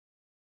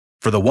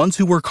For the ones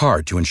who work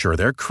hard to ensure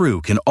their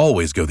crew can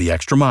always go the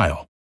extra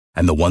mile,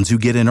 and the ones who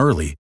get in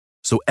early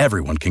so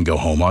everyone can go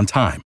home on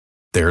time,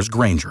 there's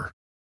Grainger,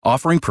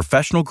 offering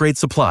professional-grade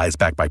supplies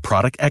backed by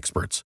product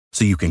experts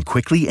so you can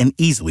quickly and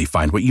easily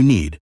find what you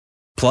need.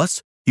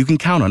 Plus, you can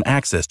count on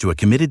access to a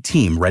committed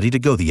team ready to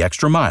go the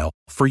extra mile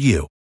for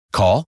you.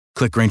 Call,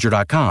 click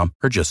Grainger.com,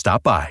 or just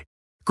stop by.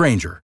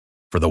 Grainger,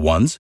 for the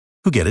ones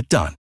who get it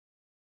done.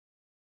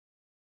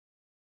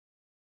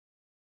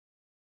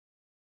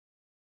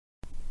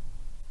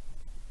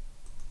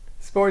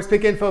 Sports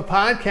Pick Info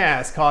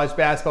Podcast, college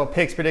basketball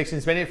picks,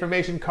 predictions, betting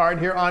information card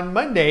here on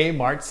Monday,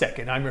 March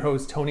 2nd. I'm your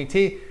host, Tony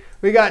T.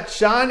 We got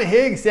Sean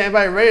Higgs standing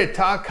by ready to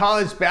talk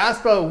college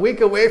basketball. A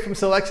week away from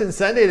Selection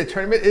Sunday. The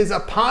tournament is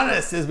upon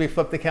us as we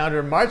flip the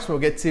calendar in March. We'll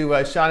get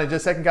to Sean in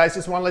just a second, guys.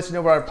 Just want to let you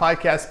know about our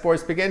podcast,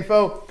 Sports Pick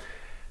Info.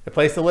 The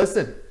place to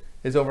listen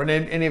is over in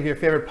any of your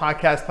favorite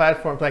podcast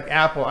platforms like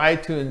Apple,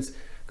 iTunes,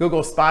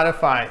 Google,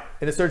 Spotify.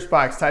 In the search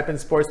box, type in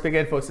Sports Pick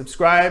Info,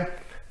 subscribe.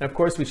 And of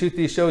course, we shoot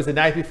these shows the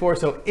night before,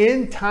 so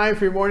in time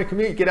for your morning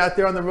commute, get out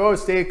there on the road,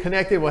 stay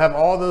connected. We'll have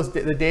all those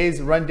the days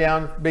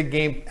rundown, big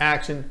game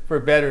action for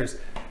bettors.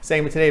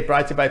 Segment today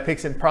brought to you by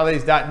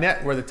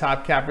PicksandParlays.net, where the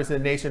top cappers in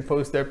the nation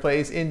post their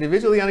plays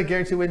individually on a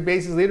guaranteed win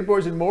basis,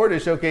 leaderboards, and more to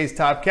showcase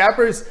top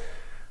cappers.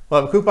 We'll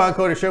have a coupon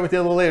code to share with you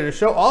a little later in the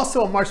show.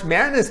 Also, a March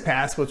Madness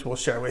Pass, which we'll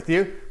share with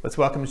you. Let's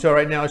welcome the show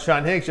right now,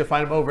 Sean Higgs. You'll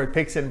find him over at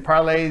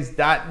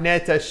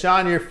PicksandParlays.net.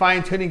 Sean, you're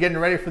fine-tuning, getting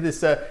ready for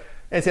this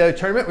NCAA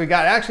tournament. We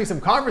got actually some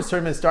conference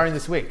tournaments starting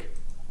this week.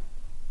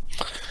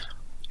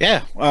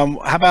 Yeah. How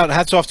about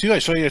hats off to you? I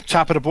saw you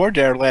top of the board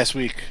there last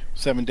week.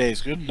 7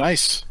 days. Good.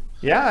 Nice.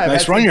 Yeah.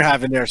 Nice run you're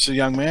having there, so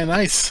young man.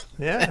 Nice.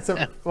 Yeah.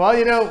 Well,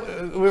 you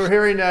know, we were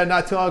hearing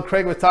not too long ago,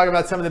 Craig was talking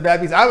about some of the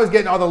bad beats. I was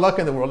getting all the luck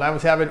in the world. I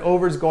was having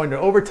overs going to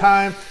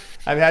overtime.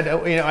 I had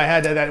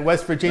that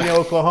West Virginia,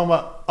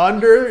 Oklahoma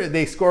under.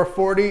 They score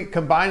 40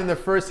 combined in the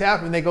first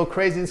half, and they go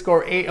crazy and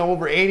score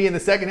over 80 in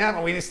the second half,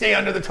 and we just stay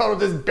under the total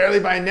just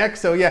barely by a neck.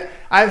 So yeah,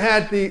 I've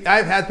had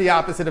the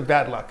opposite of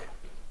bad luck.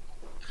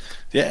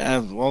 Yeah,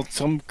 well,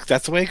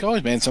 that's the way it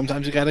goes, man.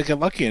 Sometimes you got to get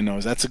lucky in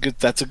those. That's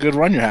a good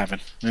run you're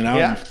having. You know.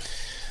 Yeah.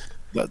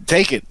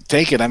 Take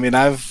it. I mean,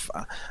 like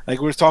we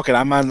were talking.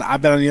 I've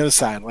been on the other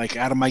side. Like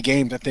out of my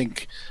games, I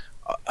think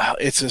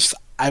it's just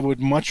I would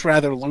much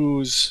rather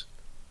lose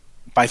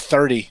by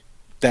 30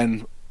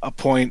 than a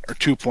point or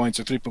 2 points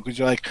or 3 points, because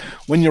you're like,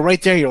 when you're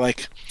right there, you're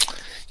like,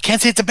 you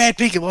can't say it's a bad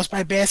pick, you lost by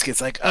a basket.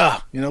 It's like,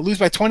 lose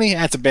by 20,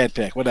 that's a bad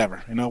pick,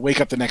 whatever.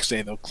 Wake up the next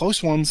day though.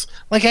 Close ones,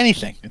 like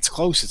anything, it's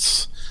close.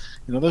 It's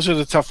those are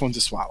the tough ones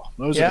to swallow.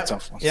 Those are the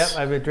tough ones. Yeah,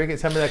 I've been drinking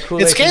some of that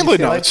Kool-Aid. It's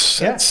gambling though.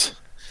 That's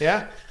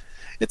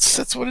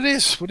what it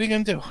is. What are you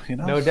gonna do?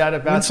 No doubt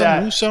about Win some,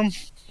 that. Lose some.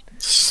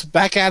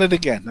 Back at it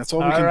again. That's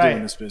all we can do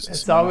in this business.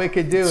 That's all we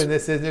can do in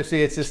this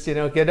industry. It's just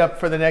get up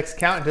for the next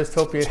count and just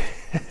hope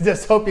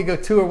you go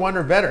 2 or 1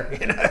 or better.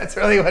 That's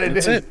really what it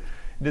is.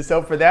 Just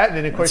hope for that, and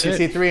then of course you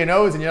see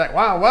 3-0s, and you're like,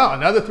 wow,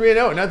 another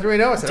 3-0, another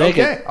 3-0. I said,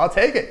 okay, I'll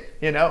take it.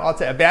 I'll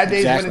take a bad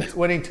day is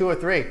winning 2 or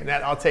 3, and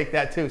I'll take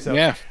that too. So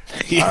yeah.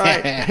 All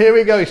right, here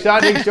we go.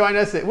 Sean Higgs joined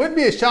us. It wouldn't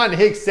be a Sean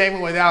Higgs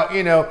segment without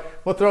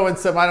we'll throw in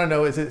some, I don't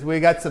know,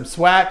 we got some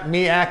SWAC,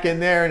 MEAC in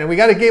there, and we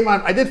got a game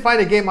on, I did find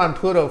a game on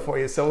Pluto for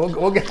you, so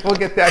we'll get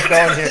that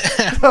going here.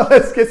 So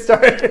let's get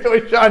started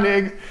with Sean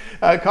Higgs.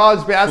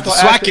 College basketball.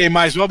 The SWAC game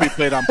might as well be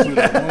played on Pluto.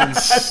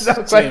 That's no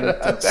question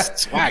about that.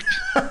 SWAC.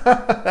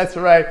 That's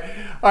right.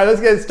 All right,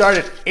 let's get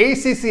started.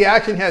 ACC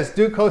action has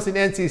Duke hosting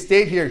NC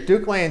State here.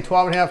 Duke laying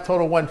 12.5,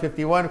 total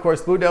 151. Of course,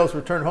 Blue Devils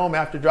return home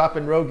after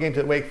dropping road games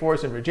at Wake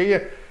Forest and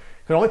Virginia.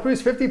 Could only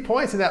produce 50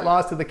 points in that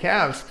loss to the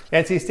Cavs.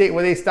 NC State,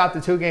 where they stopped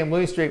the 2-game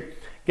losing streak,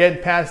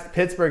 getting past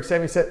Pittsburgh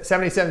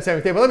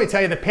 77-73. But let me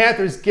tell you, the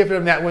Panthers gifted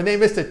them that when they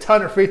missed a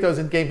ton of free throws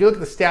in the game. If you look at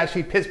the stat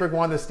sheet, Pittsburgh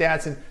won the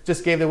stats and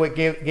just gave away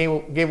the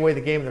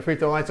game in the free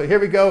throw line. So here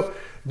we go.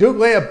 Duke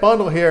lay a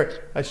bundle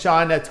here.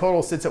 Sean, that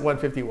total sits at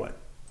 151.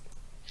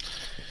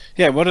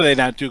 Yeah, what are they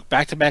now, Duke?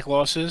 Back-to-back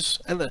losses?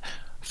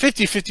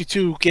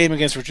 50-52 game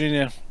against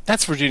Virginia.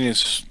 That's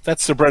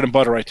their bread and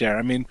butter right there.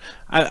 I mean,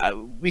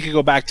 we could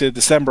go back to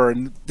December,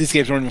 and these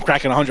games weren't even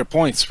cracking 100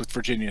 points with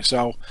Virginia.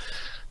 So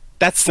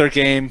that's their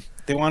game.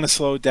 They want to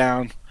slow it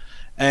down,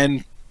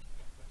 and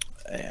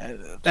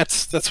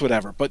that's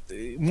whatever. But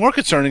more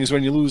concerning is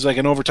when you lose like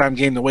an overtime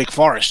game to Wake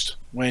Forest,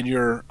 when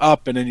you're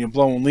up and then you're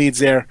blowing leads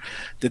there.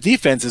 The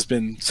defense has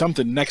been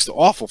something next to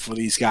awful for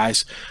these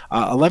guys.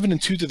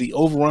 11-2 to the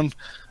overrun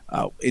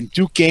in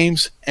Duke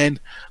games. And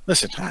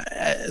listen,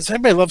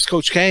 everybody loves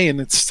Coach K,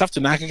 and it's tough to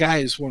knock a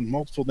guy who's won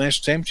multiple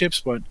national championships.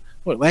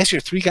 But last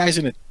year 3 guys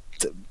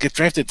get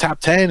drafted top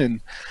 10,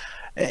 and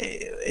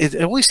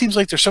it always seems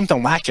like there's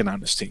something lacking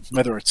on this team,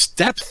 whether it's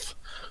depth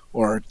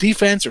or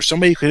defense or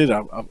somebody who could hit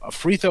a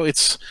free throw.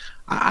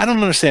 I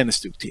don't understand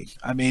this Duke team.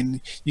 I mean,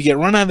 you get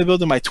run out of the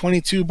building by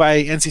 22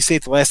 by NC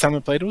State the last time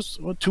they played. It was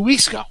 2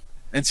 weeks ago.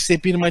 NC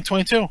State beat them by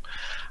 22.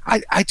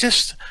 I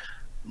just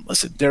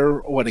listen. They're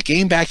a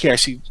game back here. I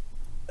see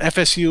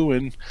FSU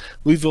and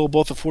Louisville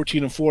both at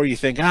 14-4. You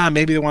think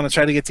maybe they want to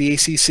try to get the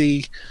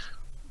ACC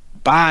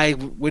bye,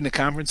 win the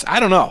conference. I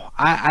don't know.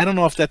 I don't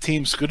know if that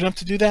team's good enough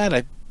to do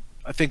that.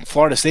 I think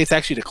Florida State's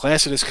actually the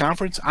class of this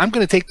conference. I'm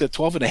going to take the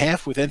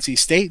 12.5 with NC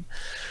State,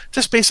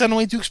 just based on the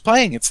way Duke's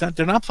playing.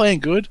 They're not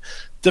playing good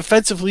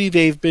defensively.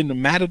 They've been a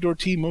matador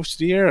team most of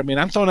the year. I mean,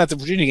 I'm throwing out the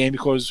Virginia game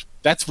because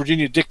that's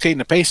Virginia dictating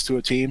the pace to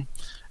a team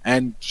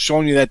and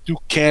showing you that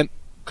Duke can't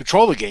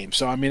control the game.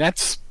 So I mean,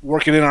 that's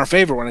working in our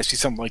favor when I see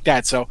something like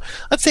that. So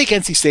let's take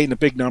NC State in a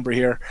big number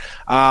here.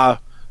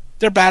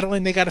 They're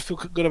battling. They got to feel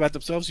good about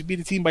themselves. You beat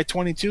a team by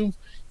 22.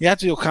 You have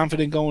to feel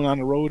confident going on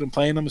the road and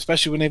playing them,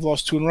 especially when they've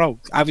lost 2 in a row.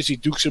 Obviously,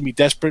 Duke's going to be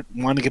desperate,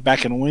 want to get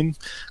back in a win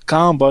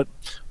column, but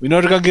we know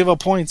they're going to give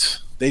up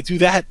points. They do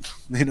that.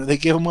 They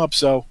give them up.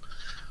 So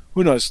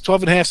who knows?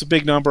 12.5 is a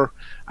big number.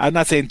 I'm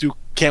not saying Duke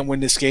can't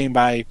win this game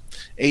by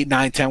 8,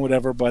 9, 10,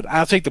 whatever, but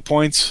I'll take the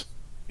points.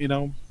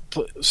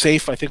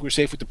 Safe. I think we're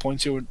safe with the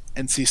points here with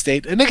NC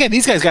State. And again,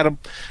 these guys got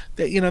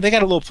they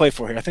got a little play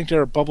for here. I think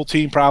they're a bubble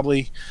team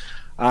probably.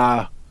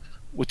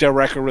 With their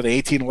record with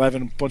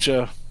 18-11, a bunch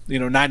of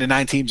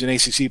 9-9 teams in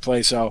ACC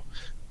play, so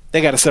they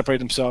got to separate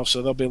themselves.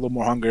 So they'll be a little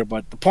more hungry,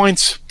 but the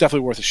points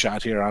definitely worth a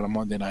shot here on a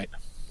Monday night.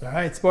 All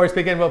right, Sports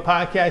Big Info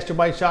Podcast, joined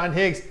by Sean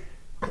Higgs.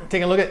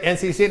 Taking a look at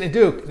NC State and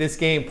Duke. This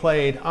game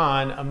played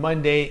on a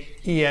Monday.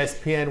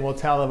 ESPN will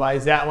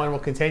televise that one. We'll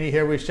continue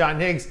here with Sean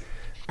Higgs.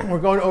 We're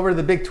going over to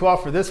the Big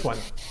 12 for this one.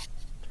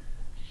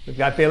 We've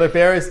got Baylor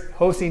Bears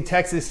hosting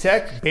Texas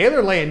Tech.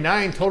 Baylor laying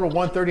 9, total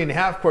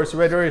 130.5. Of course, the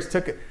Red Warriors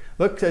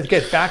look to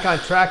get back on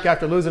track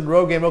after losing the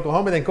road game in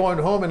Oklahoma, then going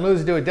home and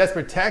losing to a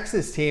desperate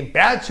Texas team.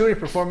 Bad shooting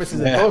performances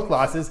in both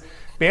losses.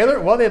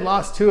 Baylor, well, they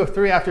lost 2 of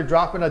 3 after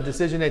dropping a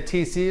decision at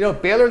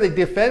TCU. Baylor, they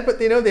defend, but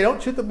they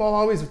don't shoot the ball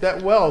always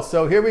that well.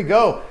 So here we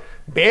go.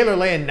 Baylor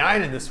laying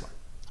 9 in this one.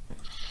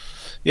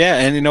 Yeah,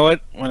 and you know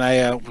what? When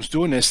I was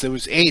doing this, there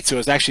was 8, so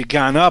it's actually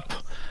gone up.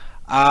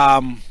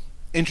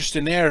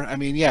 Interesting there. I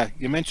mean, yeah,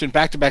 you mentioned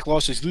back-to-back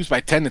losses. Lose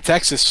by 10 to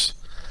Texas.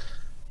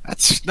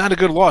 That's not a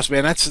good loss,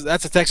 man. That's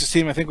a Texas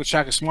team. I think with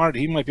Shaka Smart,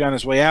 he might be on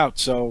his way out.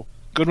 So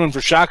good one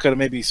for Shaka to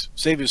maybe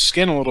save his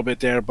skin a little bit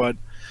there. But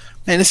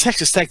man, this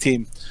Texas Tech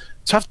team,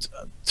 tough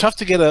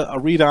to get a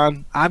read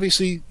on.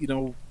 Obviously,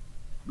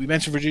 we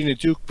mentioned Virginia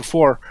Duke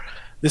before.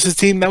 This is a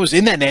team that was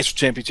in that national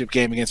championship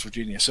game against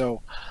Virginia.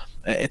 So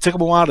it took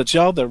them a while to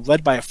gel. They're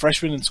led by a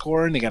freshman in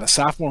scoring. They got a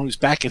sophomore who's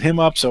backing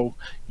him up. So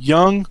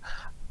young.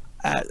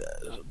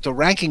 The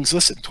rankings,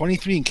 listen,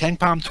 23 in Ken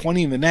Palm,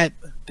 20 in the net.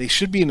 They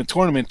should be in the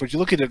tournament, but you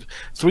look at the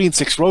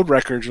 3-6 road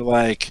records, you're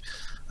like,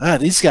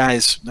 these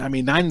guys, I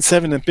mean,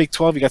 9-7 in Big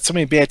 12, you got so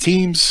many bad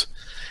teams.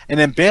 And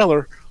then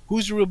Baylor,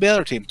 who's the real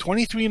Baylor team?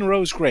 23 in a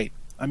row is great.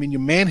 I mean, you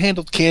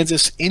manhandled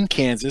Kansas in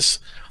Kansas,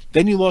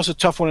 then you lost a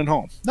tough one at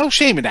home. No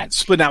shame in that,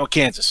 splitting out with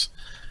Kansas.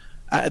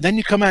 Then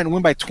you come out and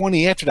win by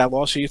 20 after that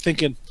loss, so you're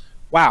thinking,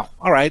 wow,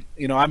 all right.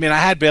 I mean, I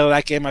had Baylor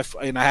that game. I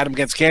had them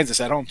against Kansas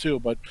at home too,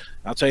 but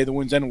I'll tell you the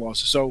wins and the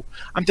losses. So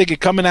I'm thinking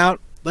coming out,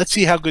 let's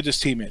see how good this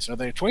team is. Are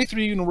they a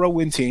 23 in a row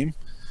win team?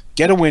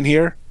 Get a win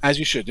here, as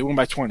you should. They win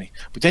by 20.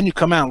 But then you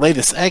come out and lay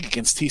this egg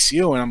against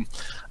TCU, and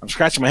I'm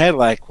scratching my head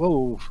like,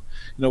 whoa,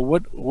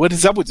 what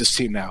is up with this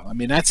team now? I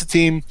mean, that's a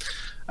team,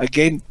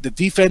 again, the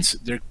defense,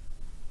 they're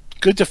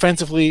good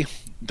defensively.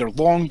 They're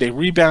long. They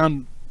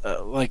rebound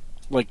like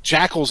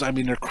jackals. I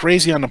mean, they're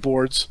crazy on the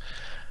boards.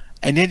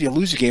 And then you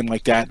lose a game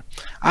like that.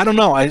 I don't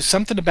know.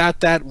 Something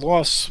about that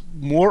loss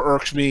more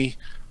irks me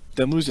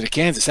than losing to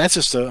Kansas. That's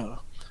just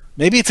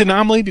maybe it's an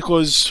anomaly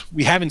because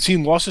we haven't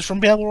seen losses from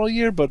Baylor all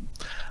year, but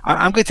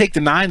I'm going to take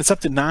the 9. It's up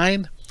to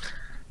 9.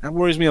 That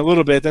worries me a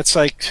little bit. That's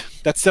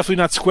definitely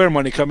not square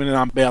money coming in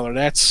on Baylor.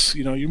 That's,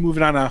 you're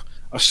moving on a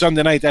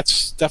Sunday night.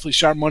 That's definitely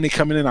sharp money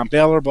coming in on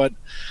Baylor, but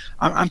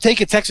I'm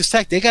taking Texas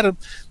Tech. They got to,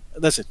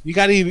 listen, you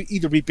got to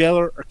either beat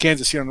Baylor or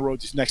Kansas here on the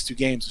road these next 2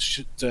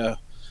 games to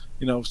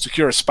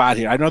secure a spot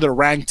here. I know they're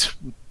ranked,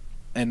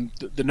 and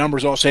the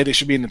numbers all say they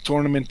should be in the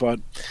tournament, but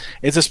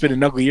it's just been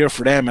an ugly year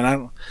for them,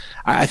 and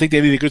I think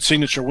they need a good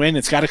signature win.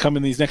 It's got to come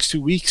in these next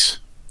 2 weeks.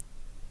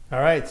 All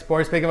right,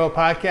 Sports Big Info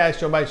Podcast,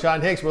 joined by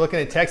Sean Higgs. We're looking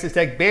at Texas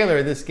Tech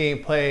Baylor. This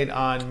game played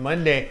on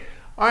Monday.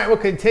 All right, we'll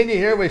continue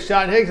here with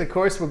Sean Higgs. Of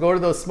course, we'll go to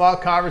those small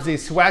conferences,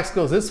 these SWAC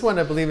schools. This one,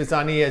 I believe, is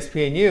on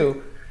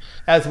ESPNU.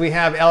 As we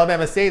have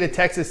Alabama State at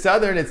Texas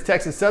Southern. It's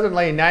Texas Southern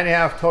laying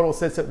 9.5. Total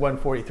sits at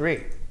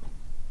 143.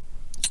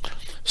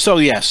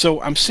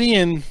 So I'm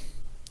seeing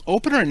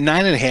opener at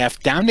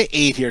 9.5, down to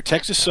 8 here.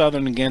 Texas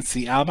Southern against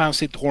the Alabama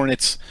State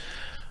Hornets.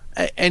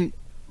 And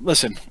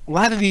listen, a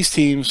lot of these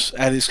teams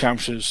at these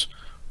conferences,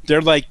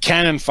 they're like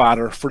cannon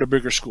fodder for the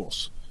bigger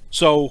schools.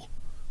 So,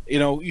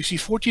 you see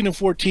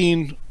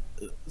 14-14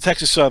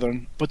 Texas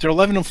Southern, but they're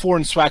 11-4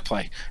 in SWAC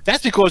play.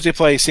 That's because they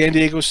play San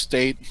Diego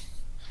State,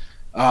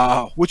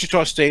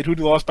 Wichita State, who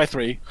they lost by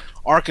 3,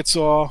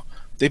 Arkansas.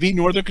 They beat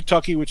Northern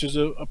Kentucky, which is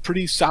a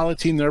pretty solid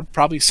team. They're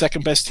probably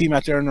second best team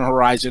out there on the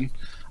horizon.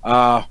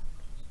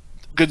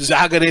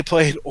 Gonzaga, they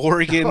played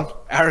Oregon,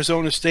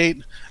 Arizona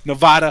State,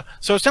 Nevada.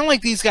 So it's not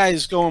like these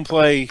guys go and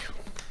play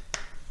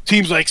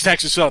teams like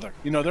Texas Southern.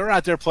 They're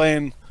out there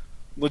playing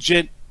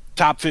legit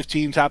top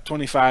 15, top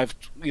 25,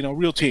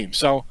 real teams.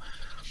 So,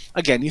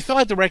 again, you fill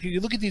out the record. You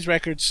look at these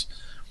records.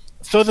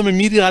 throw them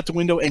immediately out the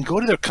window and go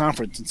to their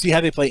conference and see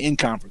how they play in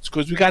conference.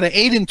 Because we got an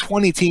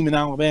 8-20 team in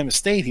Alabama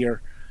State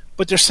here,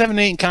 but they're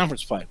 7-8 in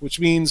conference play, which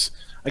means,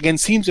 again,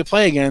 teams to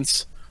play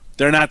against,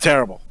 they're not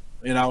terrible.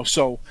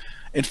 So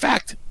in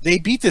fact, they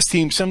beat this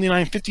team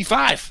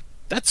 79-55.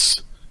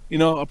 That's,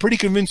 a pretty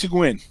convincing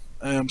win.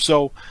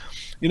 So,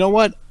 you know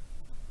what?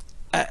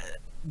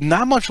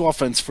 Not much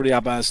offense for the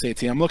Alabama State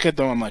team. I'm looking at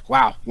them. I'm like,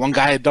 wow, one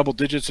guy had double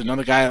digits,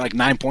 another guy had like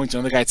 9 points,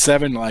 another guy had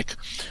 7. Like,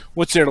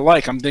 what's there to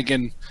like? I'm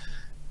thinking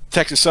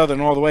Texas Southern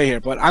all the way here.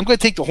 But I'm going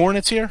to take the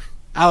Hornets here.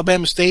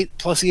 Alabama State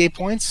plus the 8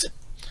 points.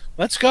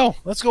 Let's go.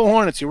 Let's go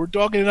Hornets here. We're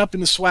dogging it up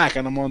in the SWAC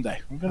on a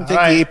Monday. We're going to take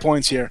the 8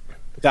 points here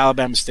with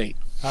Alabama State.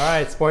 All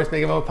right, Sports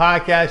Making Mo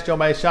Podcast, joined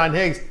by Sean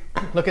Higgs.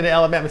 Looking at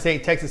Alabama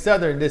State, Texas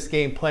Southern. This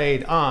game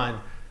played on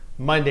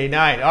Monday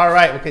night. All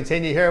right, we'll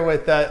continue here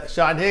with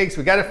Sean Higgs.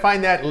 We got to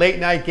find that late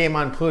night game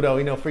on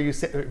Pluto. For you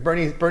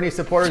Bernie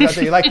supporters out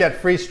there, you like that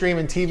free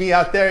streaming TV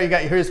out there?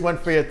 Here's one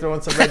for you,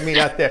 throwing some red meat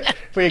out there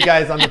for you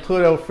guys on the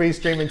Pluto free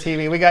streaming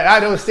TV. We got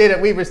Idaho State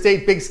at Weber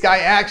State, Big Sky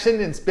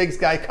action. It's Big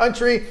Sky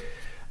country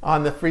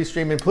on the free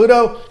streaming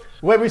Pluto.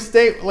 Weber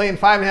State laying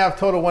 5.5,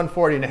 total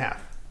 140.5.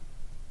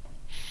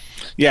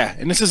 Yeah,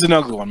 and this is an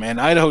ugly one, man.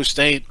 Idaho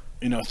State,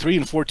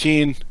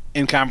 3-14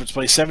 in conference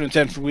play,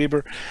 7-10 for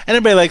Weber. And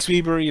everybody likes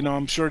Weber.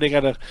 I'm sure they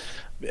got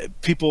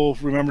people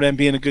remember them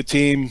being a good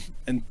team,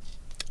 and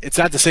it's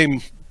not the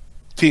same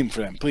team for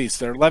them. Please,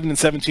 they're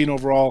 11-17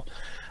 overall.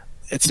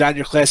 It's not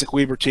your classic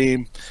Weber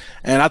team.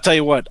 And I'll tell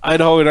you what,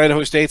 Idaho and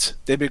Idaho State's,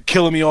 they've been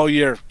killing me all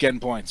year getting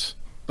points.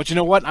 But you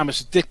know what? I'm a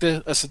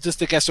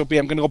statistic SOB.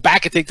 I'm going to go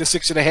back and take the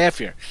 6.5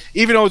 here.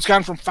 Even though it's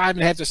gone from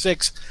 5.5 to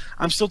 6,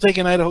 I'm still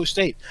taking Idaho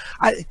State.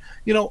 I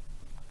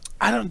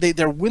don't.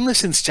 They're winless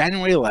since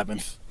January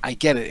 11th. I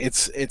get it.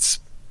 It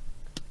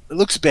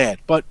looks bad,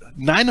 but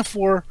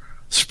 9-4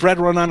 spread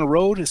run on the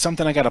road is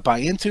something I got to buy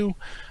into.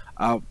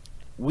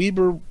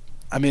 Weber,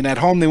 at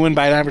home they win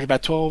by an average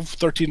about 12,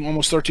 13,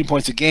 almost 13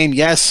 points a game.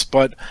 Yes,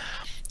 but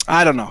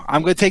I don't know.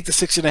 I'm going to take the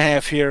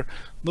 6.5 here.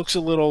 Looks a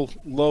little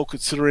low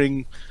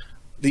considering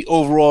the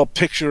overall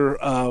picture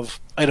of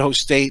Idaho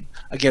State.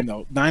 Again,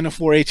 though,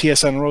 9-4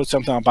 ATS on the road,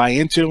 something I'll buy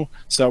into.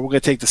 So we're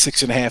going to take the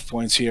 6.5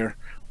 points here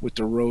with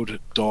the road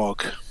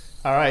dog.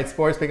 All right,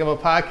 Sports Pick 'em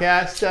Up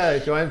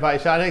Podcast, joined by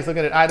Sean Higgs,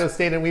 looking at Idaho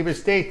State and Weber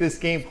State. This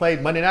game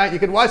played Monday night. You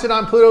can watch it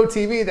on Pluto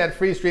TV, that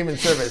free streaming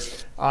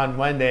service, on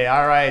Monday.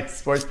 All right,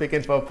 Sports Pick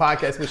Info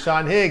Podcast with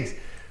Sean Higgs.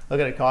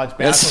 Looking at college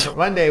basketball for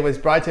Monday was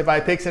brought to you by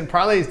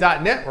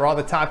PicksandParlays.net, where all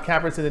the top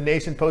cappers in the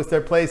nation post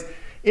their plays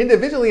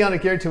individually on a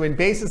guaranteed-to-win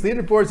basis.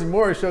 Leaderboards and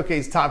more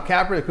showcase top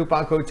capper. The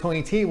coupon code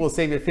TonyT will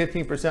save you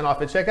 15%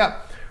 off at checkout.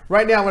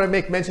 Right now, I want to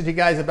make mention to you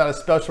guys about a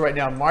special right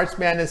now. March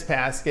Madness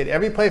Pass. Get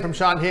every play from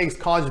Sean Higgs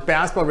college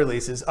basketball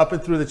releases up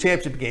and through the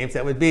championship games.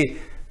 That would be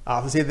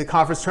obviously the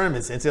conference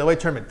tournaments, NCAA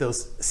tournament,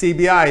 those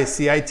CBIs,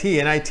 CIT,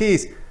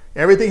 NITs.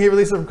 Everything he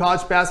releases from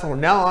college basketball from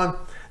now on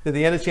to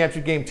the end of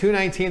championship game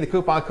 219. The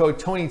coupon code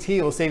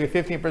TonyT will save you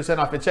 15%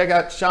 off at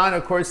checkout. Sean,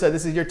 of course,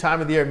 this is your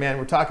time of the year, man.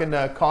 We're talking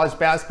college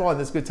basketball, and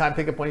this is a good time to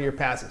pick up one of your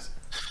passes.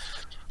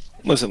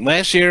 Listen,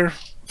 last year,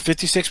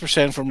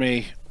 56% for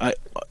me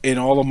in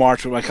all of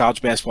March with my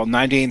college basketball,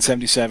 98 and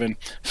 77,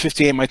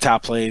 58 my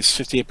top plays,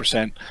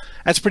 58%.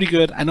 That's pretty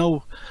good. I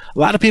know a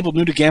lot of people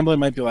new to gambling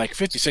might be like,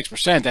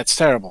 56%, that's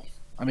terrible.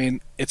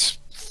 It's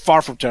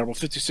far from terrible.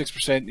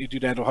 56%, you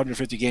do that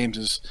 150 games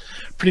is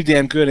pretty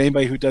damn good.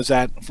 Anybody who does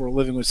that for a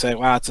living would say,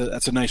 wow,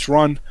 that's a nice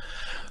run.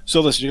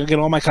 So listen, you're going to get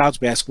all my college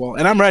basketball,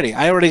 and I'm ready.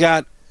 I already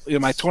got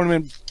my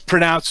tournament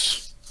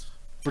printouts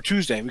for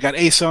Tuesday. We got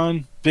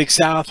ASUN, Big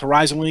South,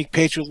 Horizon League,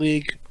 Patriot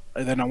League.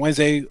 And then on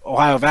Wednesday,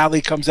 Ohio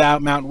Valley comes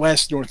out, Mountain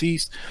West,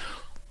 Northeast.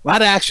 A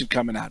lot of action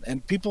coming out,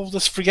 and people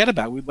just forget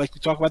about it. We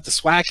talk about the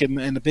SWAC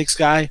and the Big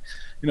Sky.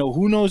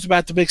 Who knows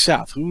about the Big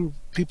South? Who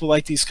people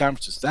like these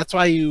conferences? That's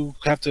why you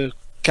have to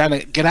kind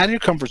of get out of your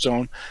comfort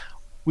zone.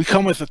 We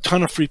come with a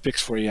ton of free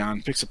picks for you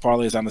on Picks and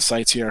Parlays on the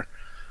sites here.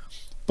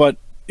 But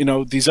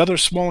these other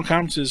smaller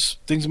conferences,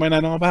 things you might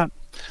not know about.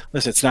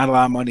 Listen, it's not a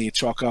lot of money. You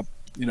chalk up.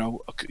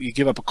 You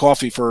give up a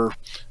coffee for,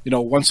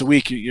 once a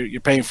week. You're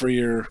paying for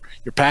your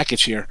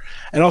package here,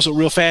 and also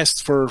real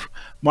fast for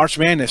March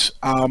Madness.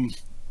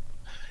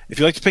 If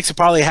you like to pick some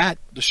parlay hat,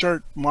 the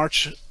shirt,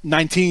 March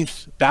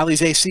 19th,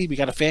 Bally's AC. We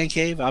got a fan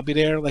cave. I'll be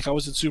there like I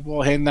was at Super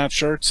Bowl, handing out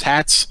shirts,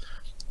 hats.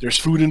 There's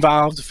food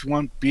involved if you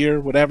want beer,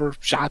 whatever,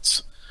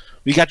 shots.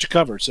 We got you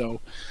covered. So,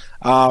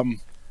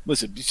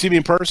 listen, you see me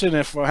in person.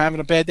 If we're having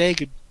a bad day,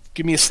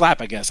 give me a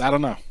slap. I guess I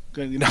don't know,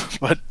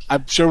 but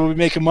I'm sure we'll be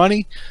making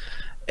money.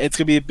 It's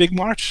going to be a big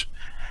March.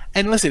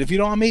 And listen, if you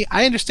don't want me,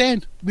 I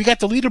understand. We got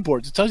the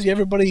leaderboards. It tells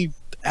you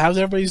how's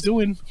everybody's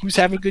doing, who's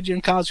having a good year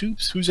in college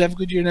hoops, who's having a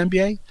good year in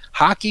NBA,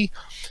 hockey,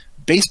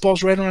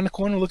 baseball's right around the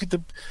corner. Look at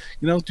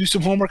do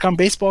some homework on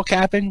baseball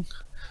capping.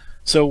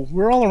 So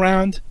we're all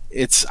around.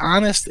 It's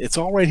honest. It's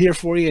all right here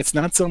for you. It's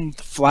not some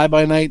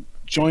fly-by-night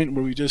joint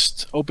where we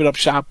just open up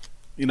shop,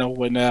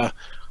 when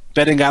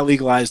betting got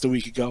legalized a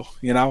week ago.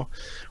 We're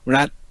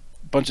not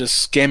a bunch of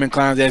scamming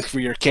clowns asking for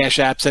your Cash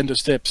App, send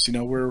us tips.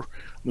 We're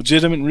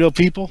legitimate and real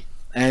people,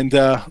 And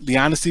the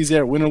honesty's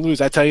there, win or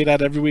lose. I tell you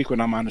that every week when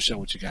I'm on the show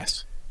with you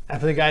guys. And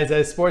for the guys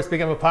at Sports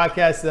Pick 'em a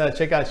podcast,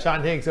 check out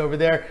Sean Higgs over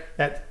there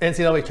at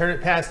NCAA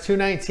Tournament Pass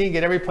 219.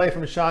 Get every play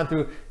from Sean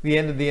through the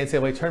end of the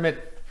NCAA tournament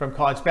from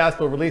college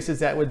basketball releases.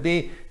 That would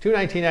be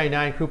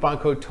 $219.99. Coupon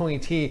code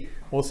TonyT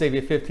will save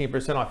you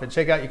 15% off. And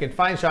check out, you can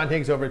find Sean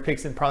Higgs over at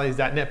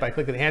picksandparlays.net by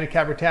clicking the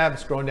handicapper tab,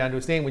 scrolling down to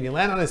his name. When you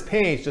land on his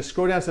page, just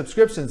scroll down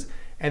subscriptions,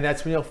 and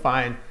that's when you'll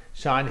find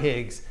Sean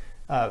Higgs.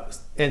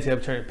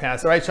 NCAA Tournament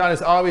Pass. All right, Sean,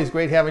 it's always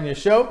great having your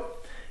show.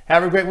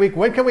 Have a great week.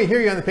 When can we hear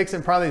you on the Picks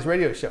and Parlays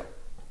radio show?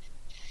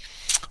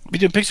 We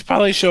do a Picks and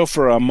Parlays show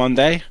for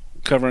Monday,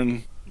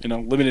 covering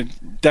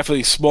limited,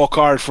 definitely small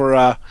card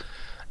for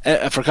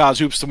college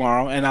hoops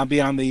tomorrow, and I'll be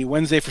on the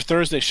Wednesday for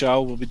Thursday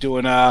show. We'll be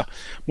doing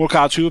more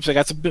college hoops. I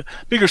got some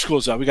bigger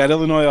schools up. We got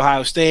Illinois,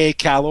 Ohio State,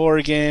 Cal,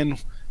 Oregon,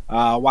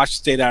 Washington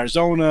State,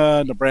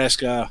 Arizona,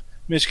 Nebraska,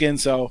 Michigan.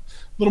 So a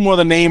little more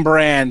the name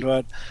brand,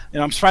 but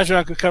I'm surprised we're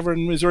not going to cover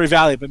in Missouri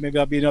Valley, but maybe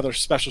that'll be another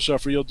special show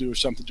for you'll do or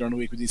something during the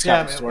week with these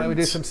guys. Yeah, we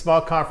do some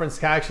small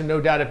conference action, no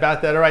doubt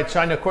about that. All right,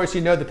 Sean, of course,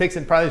 the Picks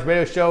and Parlays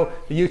radio show,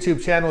 the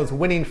YouTube channel is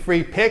Winning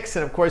Free Picks,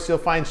 and of course you'll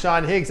find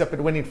Sean Higgs up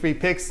at Winning Free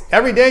Picks.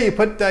 Every day you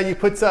put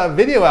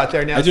video out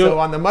there now, so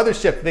on the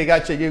mothership they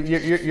got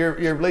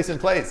you're releasing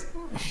plays.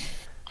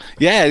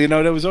 Yeah,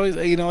 there was always,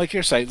 like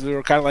your sites. They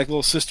were kind of like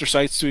little sister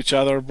sites to each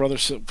other, brother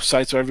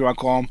sites, whatever you want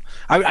to call them.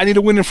 I need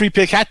a Winning Free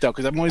Pick hat, though,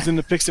 because I'm always in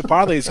the Picks and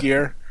Parlays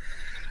gear,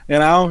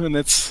 and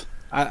it's,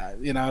 I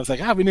was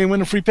like, we need a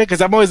Winning Free Pick,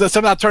 because I'm always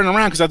somehow turning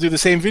around because I'll do the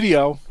same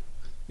video,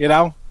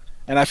 and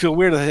I feel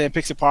weird to say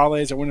Picks and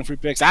Parlays or Winning Free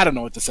Picks. I don't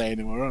know what to say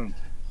anymore.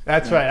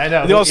 That's right, I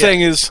know. The old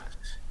saying is,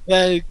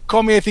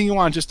 call me anything you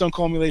want, just don't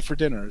call me late for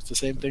dinner. It's the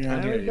same thing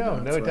around here. There you go,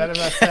 no doubt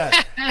about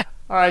that.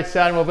 All right,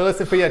 Sean, we'll be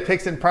listening for you at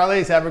Picks and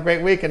Parlays. Have a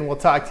great week, and we'll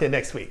talk to you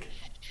next week.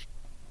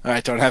 All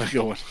right, Tony, have a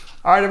good one.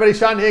 All right, everybody,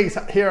 Sean Higgs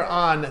here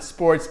on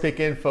Sports Pick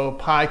Info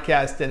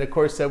Podcast. And, of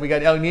course, we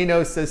got El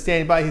Nino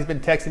standing by. He's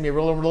been texting me a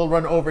little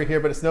run over here,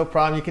 but it's no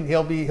problem.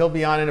 He'll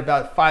be on in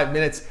about 5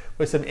 minutes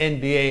with some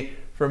NBA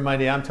for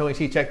Monday. I'm Tony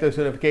T. Check those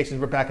notifications.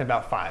 We're back in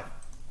about 5.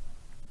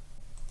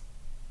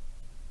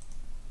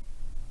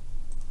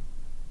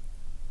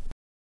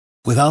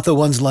 Without the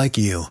ones like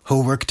you,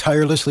 who work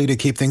tirelessly to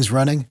keep things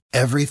running,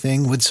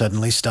 everything would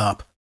suddenly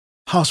stop.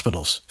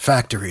 Hospitals,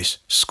 factories,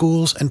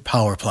 schools, and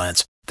power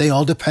plants, they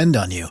all depend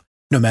on you.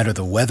 No matter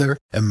the weather,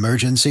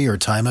 emergency, or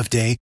time of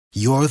day,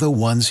 you're the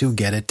ones who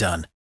get it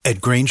done.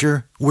 At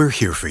Grainger, we're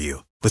here for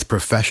you with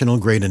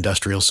professional-grade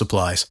industrial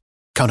supplies.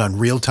 Count on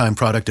real-time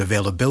product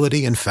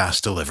availability and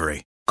fast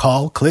delivery.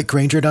 Call, click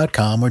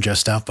Grainger.com, or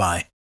just stop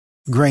by.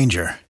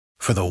 Grainger,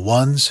 for the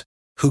ones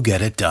who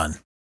get it done.